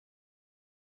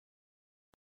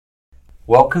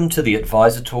Welcome to the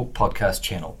Advisor Talk podcast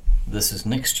channel. This is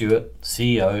Nick Stewart,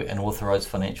 CEO and Authorised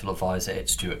Financial Advisor at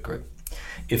Stewart Group.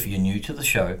 If you're new to the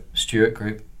show, Stewart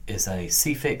Group is a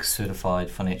CFEX certified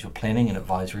financial planning and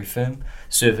advisory firm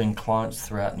serving clients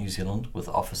throughout New Zealand with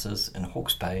offices in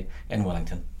Hawke's Bay and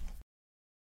Wellington.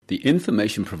 The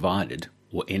information provided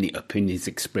or any opinions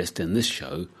expressed in this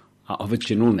show are of a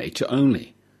general nature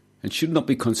only and should not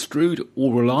be construed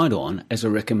or relied on as a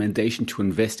recommendation to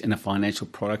invest in a financial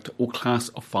product or class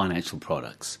of financial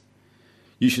products.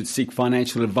 You should seek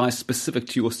financial advice specific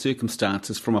to your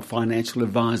circumstances from a financial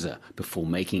advisor before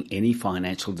making any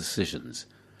financial decisions.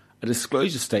 A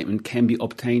disclosure statement can be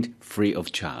obtained free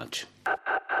of charge.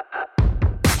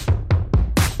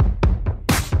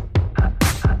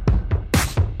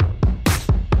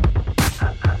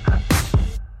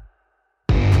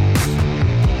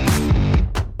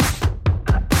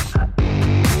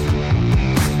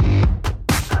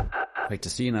 Great to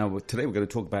see you. Now, today we're going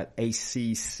to talk about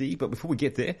ACC, but before we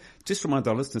get there, just remind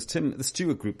our listeners, Tim, the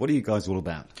Stewart Group, what are you guys all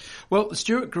about? Well, the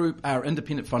Stewart Group are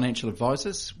independent financial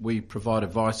advisors. We provide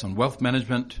advice on wealth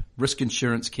management, risk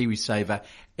insurance, KiwiSaver,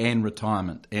 and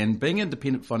retirement. And being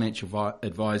independent financial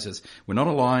advisors, we're not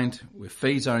aligned, we're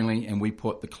fees only, and we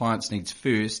put the client's needs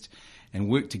first and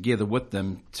work together with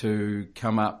them to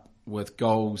come up with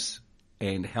goals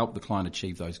and help the client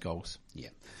achieve those goals. Yeah.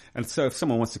 And so if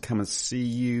someone wants to come and see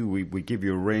you, we give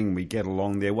you a ring, we get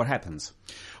along there, what happens?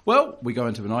 Well, we go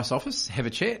into a nice office, have a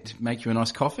chat, make you a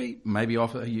nice coffee, maybe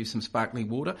offer you some sparkling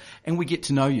water, and we get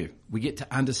to know you. We get to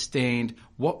understand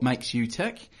what makes you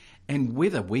tick and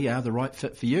whether we are the right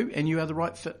fit for you and you are the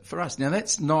right fit for us. Now,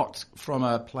 that's not from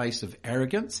a place of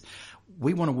arrogance.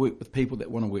 We want to work with people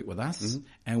that want to work with us,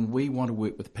 and we want to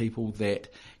work with people that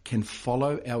can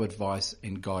follow our advice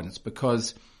and guidance,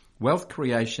 because wealth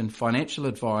creation, financial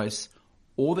advice,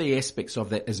 all the aspects of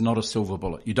that is not a silver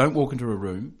bullet. You don't walk into a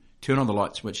room, turn on the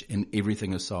light switch, and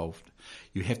everything is solved.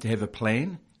 You have to have a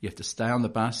plan, you have to stay on the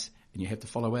bus, and you have to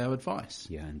follow our advice.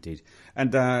 Yeah, indeed.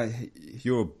 And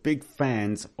you're big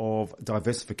fans of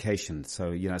diversification.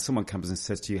 So, someone comes and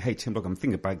says to you, hey, Tim, look, I'm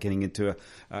thinking about getting into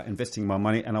investing my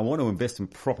money, and I want to invest in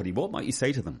property. What might you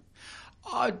say to them?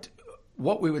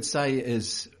 What we would say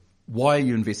is, why are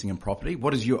you investing in property?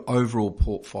 What is your overall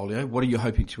portfolio? What are you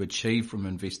hoping to achieve from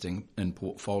investing in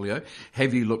portfolio?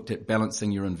 Have you looked at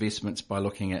balancing your investments by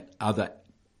looking at other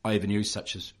avenues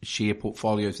such as share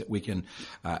portfolios that we can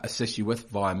assist you with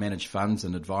via managed funds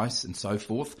and advice and so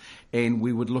forth? And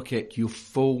we would look at your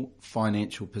full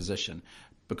financial position,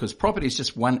 because property is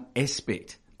just one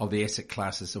aspect of the asset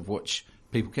classes of which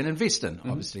people can invest in.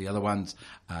 Obviously, other ones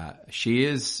are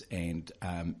shares and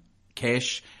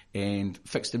cash and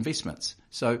fixed investments.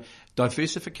 So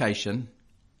diversification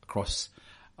across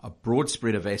a broad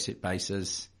spread of asset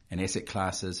bases and asset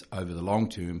classes over the long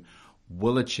term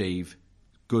will achieve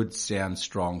good, sound,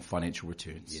 strong financial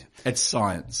returns. Yeah. It's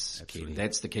science. Absolutely.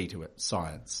 That's the key to it,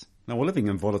 science. Now, we're living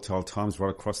in volatile times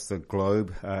right across the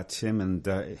globe, Tim,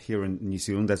 and here in New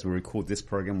Zealand, as we record this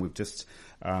program, we've just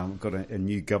got a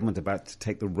new government about to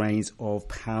take the reins of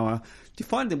power. Do you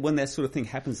find that when that sort of thing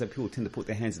happens that people tend to put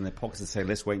their hands in their pockets and say,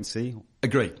 let's wait and see?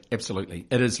 Agreed. Absolutely.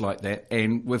 It is like that.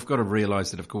 And we've got to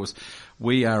realise that, of course,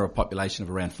 we are a population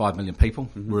of around 5 million people.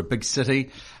 We're a big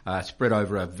city, spread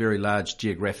over a very large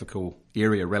geographical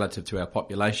area relative to our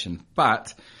population.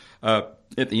 But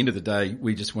at the end of the day,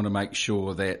 we just want to make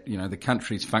sure that, the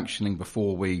country's functioning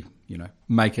before we,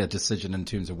 make a decision in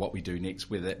terms of what we do next,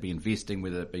 whether that be investing,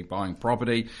 whether it be buying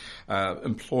property,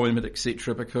 employment,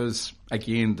 etc. Because,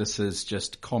 again, this is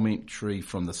just commentary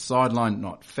from the sideline,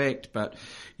 not fact, but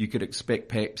you could expect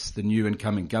perhaps the new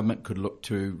incoming government could look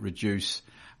to reduce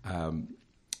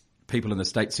people in the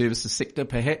state services sector,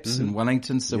 perhaps, in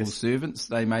Wellington, civil servants.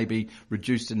 They may be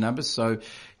reduced in numbers. So,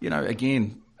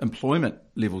 again, employment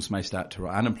levels may start to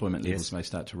rise, unemployment levels may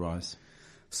start to rise.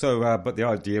 So, but the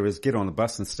idea is get on the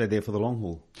bus and stay there for the long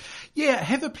haul. Yeah,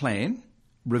 have a plan,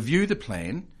 review the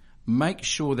plan, make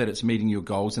sure that it's meeting your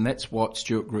goals, and that's what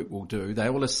Stewart Group will do. They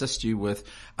will assist you with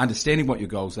understanding what your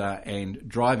goals are and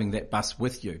driving that bus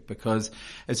with you, because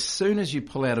as soon as you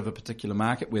pull out of a particular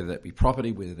market, whether that be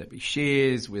property, whether that be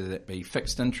shares, whether that be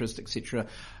fixed interest, etc.,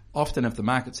 often if the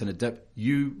market's in a dip,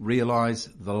 you realise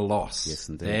the loss. Yes,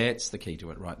 indeed. That's the key to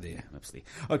it right there. Absolutely.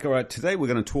 Okay, right. Today we're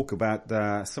going to talk about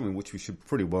something which we should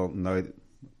pretty well know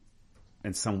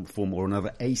in some form or another,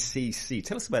 ACC.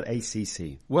 Tell us about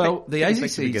ACC. Well, the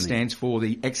ACC stands for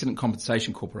the Accident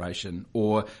Compensation Corporation,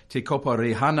 or Te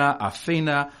Koparihana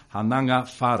Awhina Hananga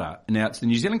Whara. Now, it's the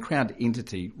New Zealand Crown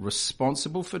entity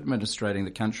responsible for administrating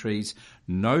the country's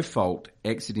no-fault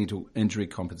accidental injury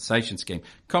compensation scheme,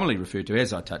 commonly referred to,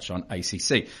 as I touched on,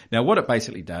 ACC. Now, what it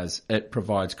basically does, it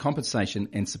provides compensation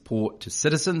and support to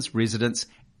citizens, residents,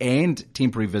 and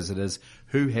temporary visitors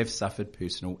who have suffered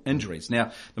personal injuries.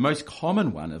 Now, the most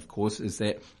common one, of course, is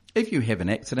that if you have an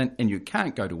accident and you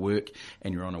can't go to work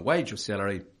and you're on a wage or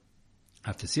salary,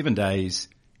 after 7 days,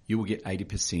 you will get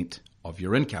 80% of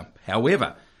your income.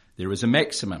 However, there is a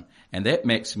maximum, and that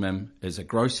maximum is a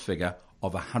gross figure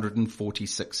of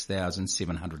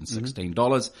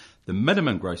 $146,716. The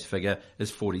minimum gross figure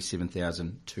is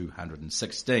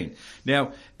 $47,216.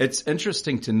 Now, it's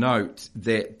interesting to note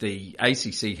that the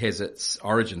ACC has its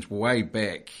origins way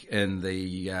back in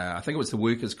the, I think it was the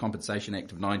Workers' Compensation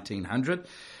Act of 1900.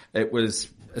 It was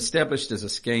established as a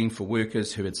scheme for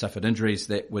workers who had suffered injuries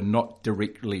that were not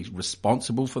directly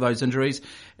responsible for those injuries.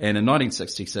 And in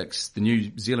 1966, the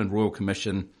New Zealand Royal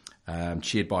Commission,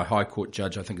 chaired by a High Court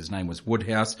judge, I think his name was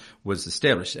Woodhouse, was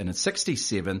established. And in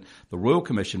 1967, the Royal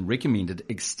Commission recommended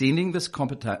extending this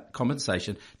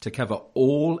compensation to cover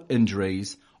all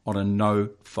injuries on a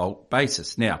no-fault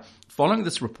basis. Now, following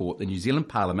this report, the New Zealand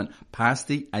Parliament passed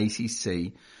the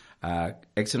ACC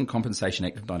Accident Compensation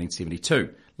Act of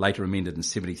 1972, later amended in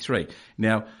 1973.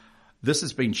 Now, this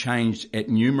has been changed at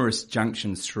numerous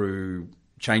junctions through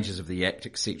changes of the Act,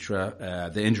 etc.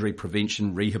 The Injury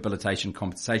Prevention Rehabilitation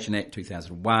Compensation Act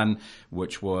 2001,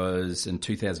 which was in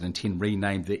 2010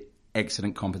 renamed the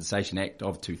Accident Compensation Act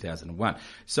of 2001.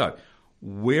 So,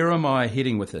 where am I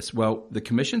heading with this? Well, the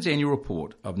Commission's annual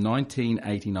report of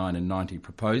 1989 and 90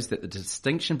 proposed that the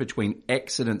distinction between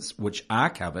accidents which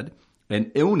are covered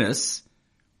and illness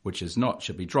which is not,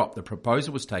 should be dropped. The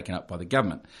proposal was taken up by the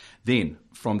government. Then,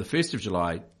 from the 1st of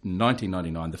July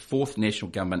 1999, the fourth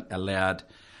national government allowed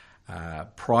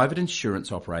private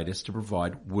insurance operators to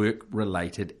provide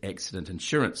work-related accident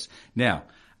insurance. Now,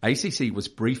 ACC was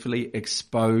briefly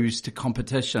exposed to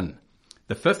competition.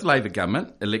 The fifth Labour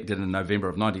government, elected in November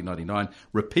of 1999,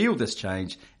 repealed this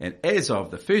change and as of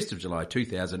the 1st of July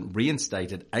 2000,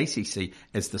 reinstated ACC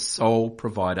as the sole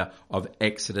provider of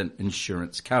accident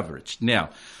insurance coverage. Now,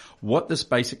 what this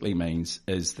basically means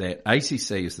is that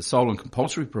ACC is the sole and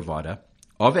compulsory provider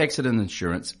of accident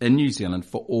insurance in New Zealand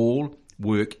for all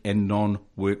work and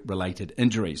non-work related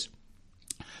injuries.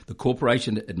 The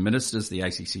corporation administers the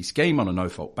ACC scheme on a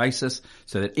no-fault basis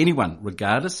so that anyone,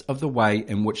 regardless of the way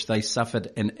in which they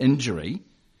suffered an injury,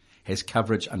 has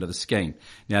coverage under the scheme.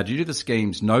 Now, due to the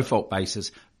scheme's no-fault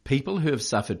basis, people who have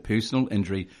suffered personal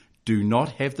injury do not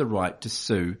have the right to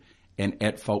sue an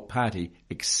at-fault party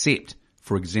except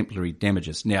for exemplary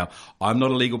damages. Now, I'm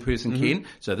not a legal person, Ken,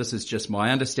 so this is just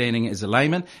my understanding as a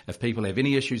layman. If people have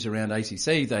any issues around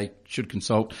ACC, they should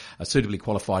consult a suitably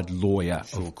qualified lawyer,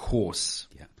 of course.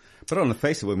 Yeah. But on the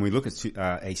face of it, when we look at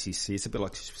ACC, it's a bit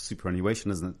like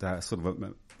superannuation, isn't it? Sort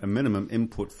of a minimum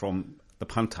input from the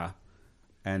punter.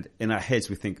 And in our heads,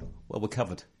 we think, well, we're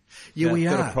covered. Yeah, we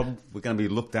are. We're going to be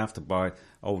looked after by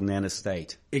old Nan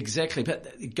Estate. Exactly.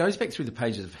 But it goes back through the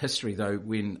pages of history, though,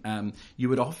 when you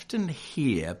would often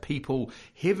hear people,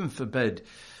 heaven forbid,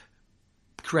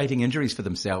 creating injuries for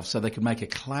themselves so they could make a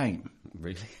claim.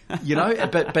 Really?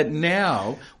 But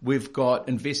now we've got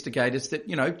investigators that,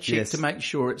 check to make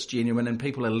sure it's genuine, and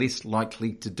people are less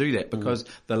likely to do that because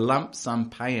the lump sum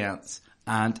payouts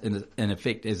aren't in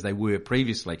effect as they were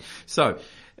previously. So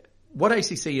what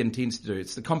ACC intends to do,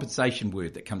 it's the compensation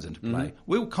word that comes into play.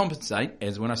 We'll compensate,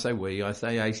 as when I say we, I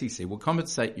say ACC, we'll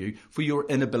compensate you for your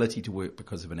inability to work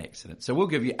because of an accident. So we'll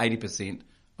give you 80%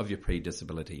 of your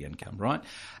pre-disability income, right?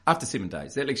 After 7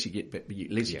 days, that lets you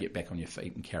get back on your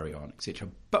feet and carry on, etc.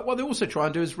 But what they also try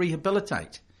and do is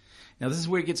rehabilitate. Now, this is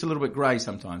where it gets a little bit grey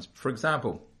sometimes. For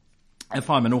example, if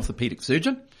I'm an orthopaedic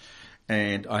surgeon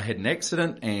and I had an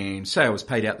accident and say I was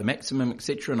paid out the maximum,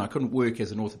 etc., and I couldn't work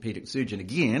as an orthopaedic surgeon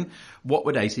again, what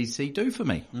would ACC do for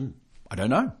me? I don't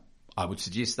know. I would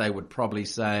suggest they would probably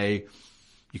say,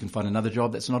 you can find another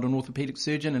job that's not an orthopaedic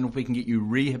surgeon, and if we can get you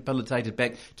rehabilitated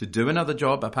back to do another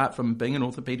job apart from being an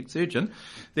orthopaedic surgeon,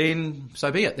 then so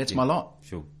be it. That's my lot.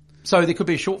 Sure. So there could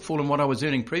be a shortfall in what I was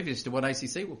earning previous to what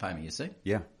ACC will pay me, you see.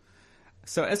 Yeah.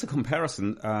 So as a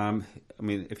comparison,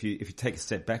 if you take a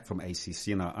step back from ACC,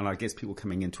 and I guess people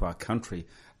coming into our country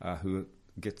who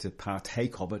get to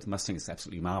partake of it must think it's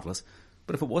absolutely marvellous.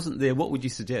 But if it wasn't there, what would you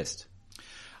suggest?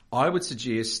 I would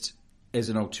suggest, as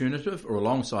an alternative or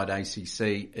alongside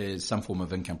ACC, is some form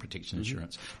of income protection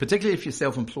insurance, particularly if you're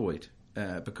self-employed.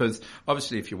 because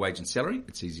obviously if you're wage and salary,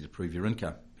 it's easy to prove your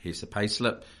income. Here's the pay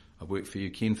slip. I've worked for you,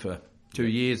 Ken, for 2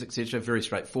 years, etc. Very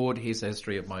straightforward. Here's the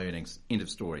history of my earnings. End of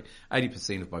story.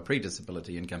 80% of my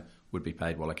pre-disability income would be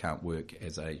paid while I can't work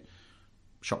as a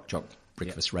shock jock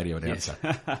breakfast radio announcer.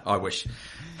 Yes. I wish.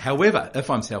 However, if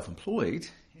I'm self-employed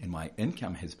and my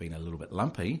income has been a little bit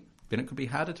lumpy, then it could be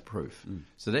harder to prove.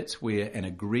 So that's where an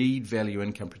agreed value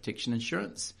income protection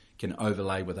insurance can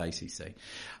overlay with ACC.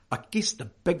 I guess the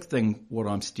big thing, what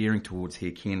I'm steering towards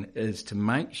here, Ken, is to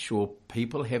make sure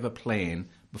people have a plan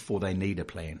before they need a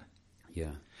plan.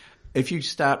 Yeah. If you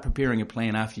start preparing a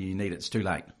plan after you need it, it's too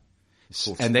late.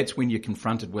 And that's when you're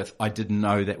confronted with, I didn't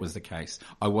know that was the case.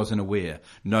 I wasn't aware.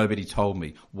 Nobody told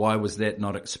me. Why was that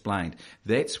not explained?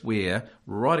 That's where,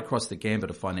 right across the gambit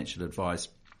of financial advice,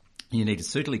 you need a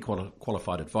suitably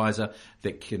qualified advisor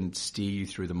that can steer you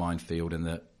through the minefield and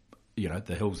the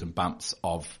hills and bumps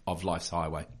of life's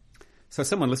highway. So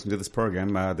someone listening to this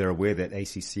program, they're aware that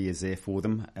ACC is there for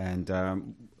them. And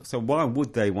so why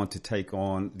would they want to take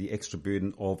on the extra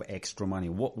burden of extra money?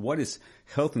 What is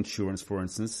health insurance, for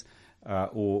instance,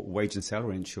 or wage and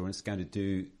salary insurance going to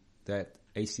do that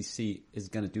ACC is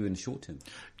going to do in the short term?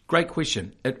 Great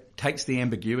question. It takes the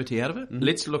ambiguity out of it. Mm-hmm.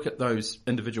 Let's look at those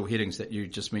individual headings that you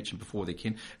just mentioned before there,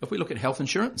 Ken. If we look at health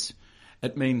insurance,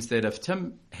 it means that if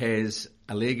Tim has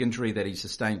a leg injury that he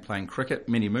sustained playing cricket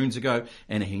many moons ago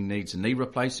and he needs a knee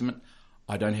replacement,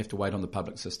 I don't have to wait on the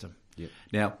public system. Yep.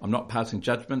 Now, I'm not passing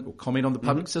judgment or comment on the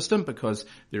public system because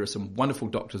there are some wonderful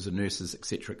doctors and nurses, et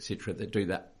cetera, that do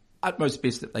the utmost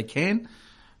best that they can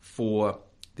for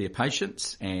their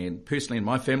patients. And personally in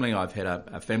my family, I've had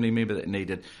a family member that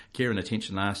needed care and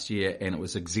attention last year, and it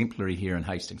was exemplary here in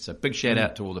Hastings. So big shout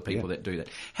out to all the people that do that.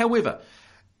 However,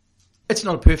 it's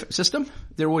not a perfect system.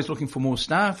 They're always looking for more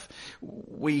staff.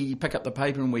 We pick up the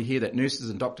paper and we hear that nurses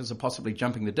and doctors are possibly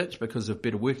jumping the ditch because of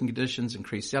better working conditions,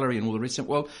 increased salary and all the rest of it.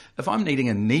 Well, if I'm needing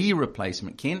a knee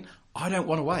replacement, Ken, I don't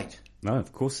want to wait. No,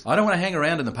 of course. I don't want to hang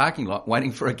around in the parking lot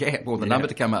waiting for a gap or the number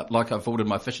to come up like I've ordered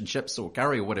my fish and chips or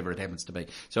curry or whatever it happens to be.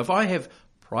 So if I have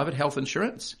private health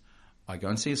insurance, I go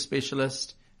and see a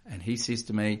specialist and he says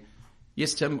to me,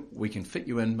 yes, Tim, we can fit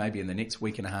you in maybe in the next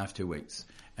week and a half, 2 weeks.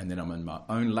 And then I'm in my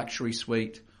own luxury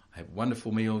suite. I have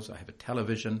wonderful meals. I have a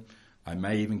television. I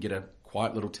may even get a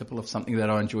quiet little tipple of something that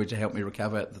I enjoy to help me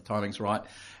recover if the timing's right.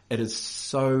 It is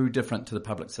so different to the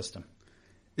public system.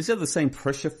 Is there the same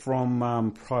pressure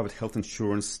from private health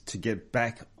insurance to get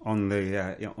back on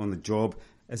the job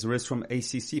as there is from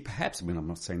ACC? Perhaps, I mean, I'm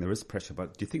not saying there is pressure,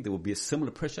 but do you think there will be a similar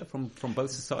pressure from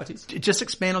both societies? Just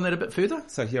expand on that a bit further.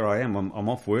 So here I am, I'm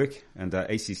off work, and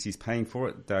ACC is paying for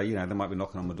it. They might be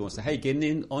knocking on my door and say, "Hey, get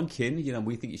in, Ken.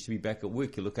 We think you should be back at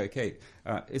work. You look okay."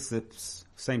 Is the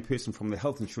same person from the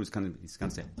health insurance going to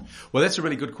say? Well, that's a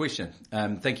really good question.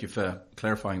 Thank you for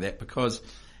clarifying that, because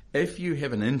if you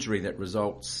have an injury that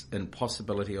results in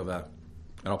possibility of an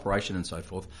operation and so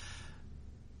forth,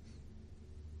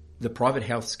 the private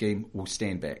health scheme will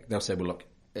stand back. They'll say, well, look,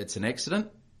 it's an accident.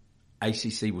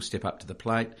 ACC will step up to the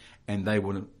plate and they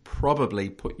will probably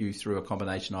put you through a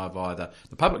combination of either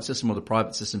the public system or the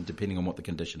private system, depending on what the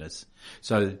condition is.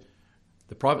 So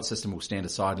the private system will stand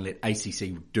aside and let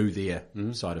ACC do their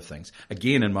side of things.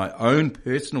 Again, in my own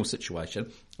personal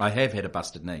situation, I have had a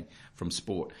busted knee from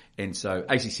sport. And so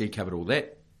ACC covered all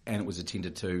that and it was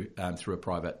attended to through a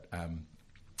private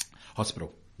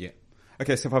hospital.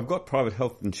 Okay, so if I've got private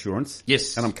health insurance,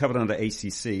 yes, and I'm covered under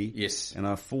ACC, yes, and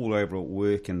I fall over at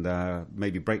work and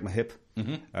maybe break my hip,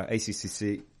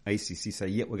 ACC say,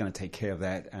 "Yep, we're going to take care of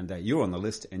that," and you're on the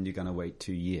list, and you're going to wait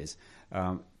 2 years.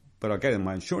 But I go to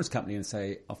my insurance company and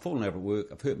say, "I've fallen over at work,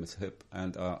 I've hurt my hip,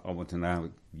 and I want to know,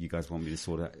 you guys want me to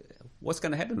sort out what's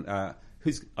going to happen." Are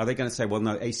they going to say, "Well,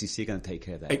 no, ACC are going to take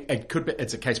care of that"? It could be.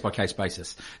 It's a case by case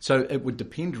basis, so it would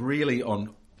depend really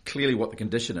on clearly what the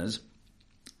condition is.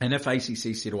 And if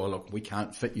ACC said, "Oh, look, we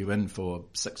can't fit you in for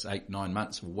 6, 8, 9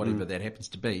 months," or whatever that happens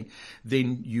to be,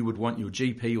 then you would want your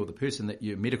GP or the person that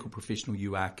your medical professional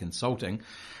you are consulting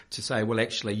to say, "Well,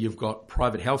 actually, you've got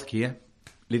private health care.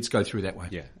 Let's go through that way."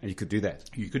 Yeah, and you could do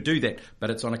that. You could do that, but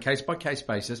it's on a case-by-case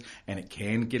basis, and it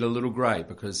can get a little grey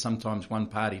because sometimes one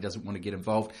party doesn't want to get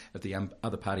involved if the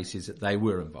other party says that they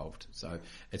were involved. So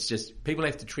it's just, people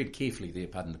have to tread carefully there,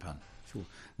 pardon the pun. Sure.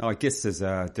 Now, I guess there's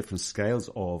different scales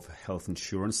of health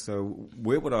insurance. So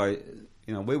where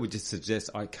would you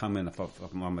suggest I come in if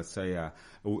I'm, let's say, a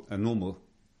normal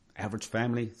average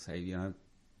family, say,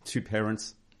 2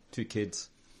 parents, 2 kids?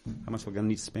 How much are we going to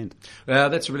need to spend?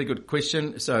 That's a really good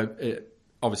question. So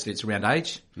obviously it's around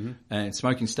age and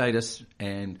smoking status,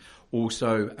 and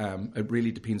also it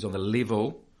really depends on the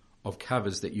level of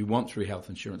covers that you want through health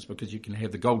insurance, because you can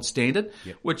have the gold standard,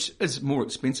 which is more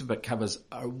expensive but covers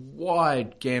a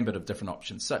wide gambit of different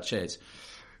options, such as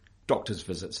doctor's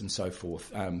visits and so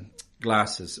forth,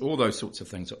 glasses, all those sorts of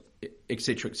things,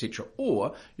 etc., etc.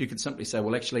 Or you could simply say,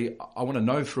 well, actually, I want a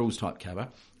no-frills type cover.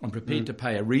 I'm prepared to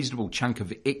pay a reasonable chunk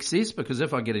of excess, because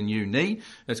if I get a new knee,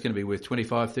 it's going to be worth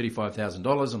 $25,000,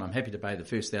 $35,000, and I'm happy to pay the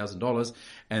first $1,000,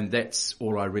 and that's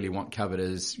all I really want covered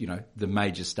is, the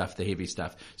major stuff, the heavy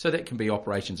stuff. So that can be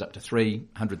operations up to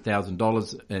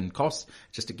 $300,000 in costs,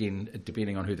 just again,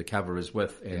 depending on who the cover is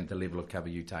with and the level of cover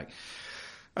you take.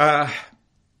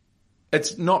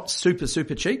 It's not super,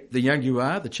 super cheap. The younger you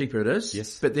are, the cheaper it is.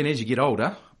 Yes. But then as you get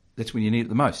older, that's when you need it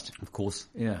the most. Of course.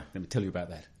 Yeah. Let me tell you about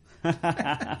that.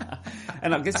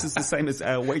 And I guess it's the same as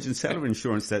wage and salary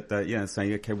insurance that,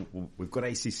 saying, okay, we've got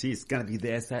ACC, it's going to be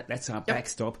there, that's our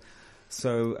backstop.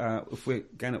 So if we're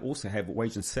going to also have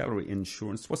wage and salary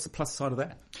insurance, what's the plus side of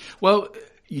that? Well,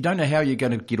 you don't know how you're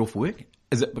going to get off work.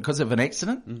 Is it because of an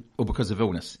accident or because of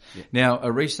illness? Yeah. Now, a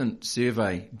recent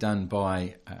survey done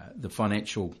by the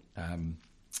Financial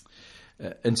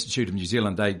Institute of New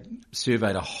Zealand, they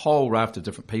surveyed a whole raft of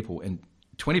different people, and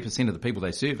 20% of the people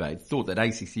they surveyed thought that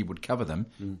ACC would cover them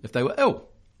if they were ill.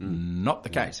 Not the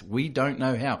case. We don't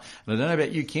know how. And I don't know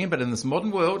about you, Ken, but in this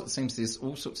modern world, it seems there's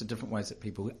all sorts of different ways that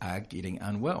people are getting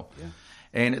unwell. Yeah.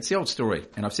 And it's the old story.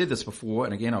 And I've said this before,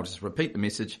 and again, I'll just repeat the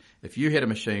message. If you had a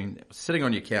machine that was sitting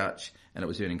on your couch and it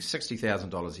was earning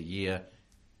 $60,000 a year,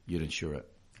 you'd insure it.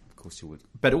 Of course you would.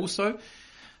 But also,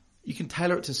 you can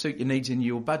tailor it to suit your needs and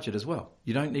your budget as well.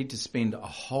 You don't need to spend a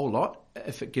whole lot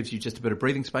if it gives you just a bit of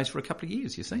breathing space for a couple of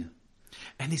years, you see. Yeah.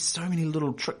 And there's so many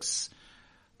little tricks.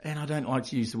 And I don't like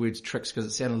to use the words tricks because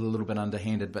it sounded a little bit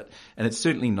underhanded, and it's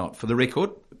certainly not. For the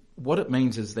record, what it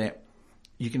means is that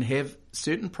you can have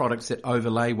certain products that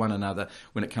overlay one another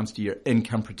when it comes to your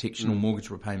income protection or mortgage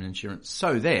repayment insurance,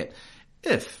 so that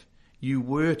if you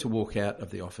were to walk out of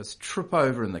the office, trip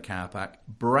over in the car park,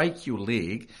 break your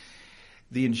leg,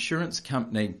 the insurance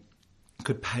company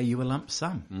could pay you a lump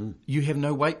sum. You have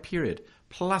no wait period.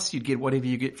 Plus, you'd get whatever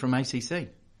you get from ACC.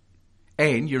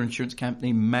 And your insurance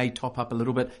company may top up a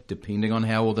little bit, depending on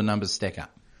how all the numbers stack up.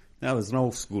 Now, there's an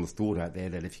old school of thought out there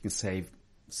that if you can save,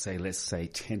 let's say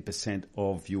 10%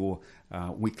 of your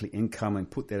weekly income and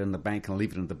put that in the bank and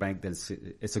leave it in the bank, then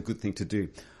it's a good thing to do.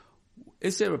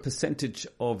 Is there a percentage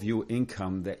of your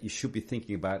income that you should be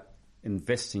thinking about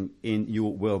investing in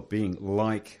your well-being,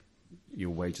 like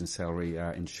your wage and salary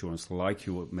insurance, like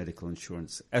your medical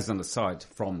insurance, as an aside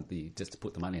from just to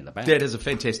put the money in the bank? That is a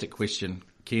fantastic question,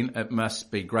 Ken. It must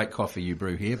be great coffee you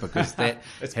brew here, because that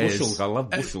it's bushels. I love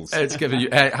bushels. It's given you.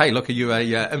 Hey, look, are you a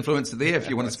influencer there? If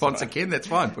you want to sponsor Ken, that's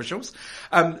fine. Bushels.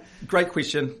 Great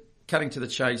question. Cutting to the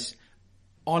chase.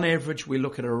 On average, we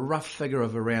look at a rough figure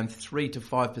of around 3 to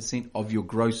 5% of your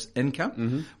gross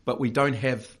income, but we don't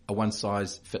have a one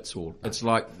size fits all. It's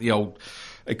like the old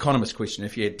economist question.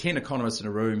 If you had 10 economists in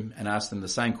a room and asked them the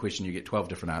same question, you get 12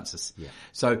 different answers. Yeah.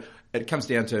 So it comes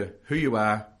down to who you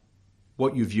are,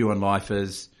 what your view on life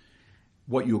is,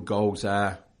 what your goals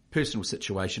are, personal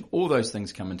situation, all those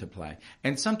things come into play.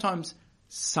 And sometimes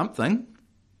something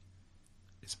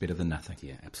is better than nothing.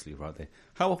 Yeah, absolutely right there.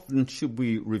 How often should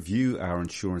we review our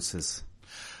insurances?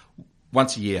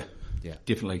 Once a year. Yeah,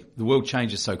 definitely. The world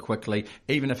changes so quickly.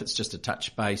 Even if it's just a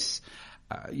touch base,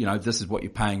 this is what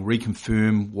you're paying.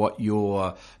 Reconfirm what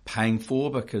you're paying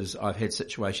for, because I've had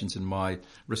situations in my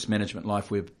risk management life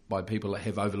whereby people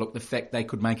have overlooked the fact they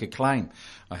could make a claim.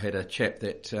 I had a chap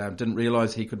that didn't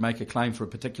realise he could make a claim for a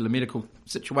particular medical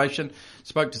situation.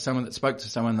 Spoke to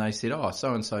someone, they said, oh,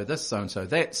 so-and-so this, so-and-so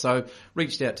that. So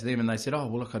reached out to them and they said, oh,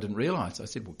 well, look, I didn't realise. I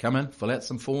said, well, come in, filled out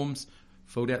some forms,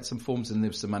 and there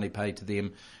was some money paid to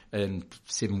them in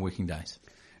 7 working days.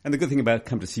 And the good thing about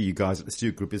coming to see you guys at the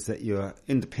Stewart Group is that you're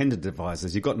independent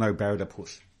advisors. You've got no barrier to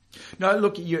push. No,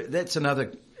 look, that's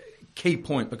another key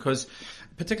point, because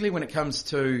particularly when it comes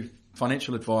to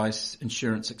financial advice,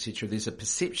 insurance, etc., there's a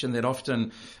perception that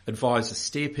often advisors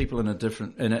steer people in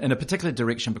a particular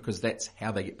direction because that's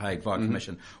how they get paid via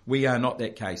commission. We are not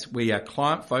that case. We are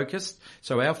client focused.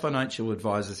 So our financial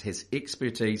advisors has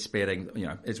expertise spanning,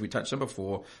 as we touched on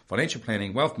before, financial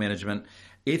planning, wealth management,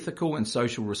 ethical and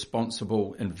social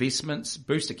responsible investments,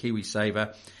 Booster Kiwi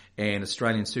Saver, and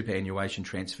Australian superannuation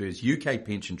transfers, UK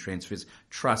pension transfers,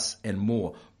 trusts, and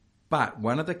more. But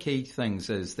one of the key things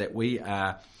is that we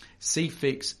are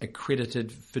CFEX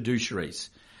accredited fiduciaries.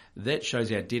 That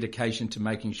shows our dedication to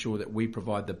making sure that we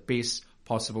provide the best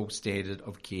possible standard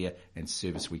of care and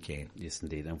service we can. Yes,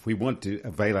 indeed. And if we want to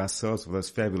avail ourselves of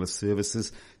those fabulous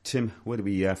services, Tim, where do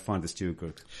we find the Stewart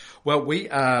Group? Well, we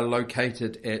are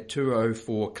located at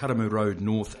 204 Karamu Road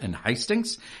North in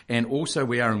Hastings, and also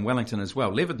we are in Wellington as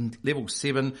well, level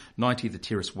 7, 90 The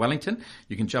Terrace, Wellington.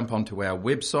 You can jump onto our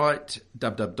website,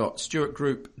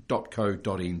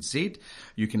 www.stewartgroup.co.nz.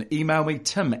 You can email me,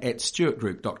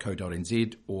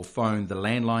 tim@stewartgroup.co.nz, or phone the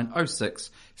landline 06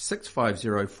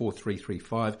 650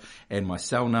 4335, and my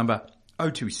cell number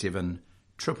 027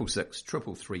 666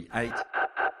 338.